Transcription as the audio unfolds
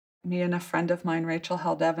Me and a friend of mine, Rachel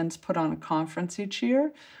Held Evans, put on a conference each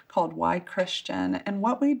year called Why Christian? And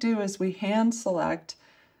what we do is we hand select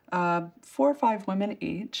 4 or 5 women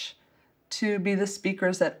each to be the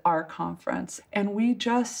speakers at our conference. And we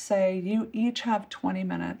just say, you each have 20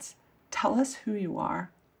 minutes. Tell us who you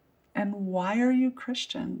are and why are you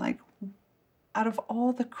Christian? Like, out of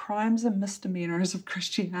all the crimes and misdemeanors of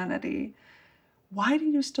Christianity, why do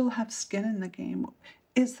you still have skin in the game?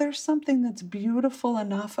 Is there something that's beautiful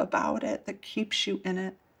enough about it that keeps you in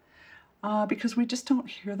it? Because we just don't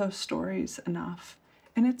hear those stories enough.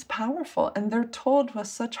 And it's powerful. And they're told with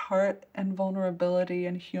such heart and vulnerability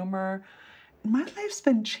and humor. My life's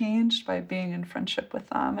been changed by being in friendship with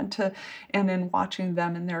them and in watching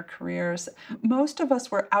them in their careers. Most of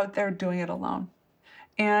us were out there doing it alone.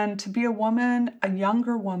 And to be a woman, a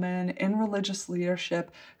younger woman in religious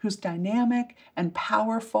leadership who's dynamic and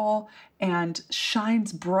powerful and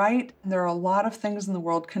shines bright, there are a lot of things in the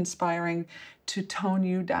world conspiring to tone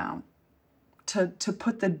you down, to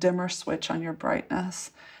put the dimmer switch on your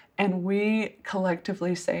brightness. And we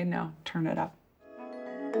collectively say, no, turn it up.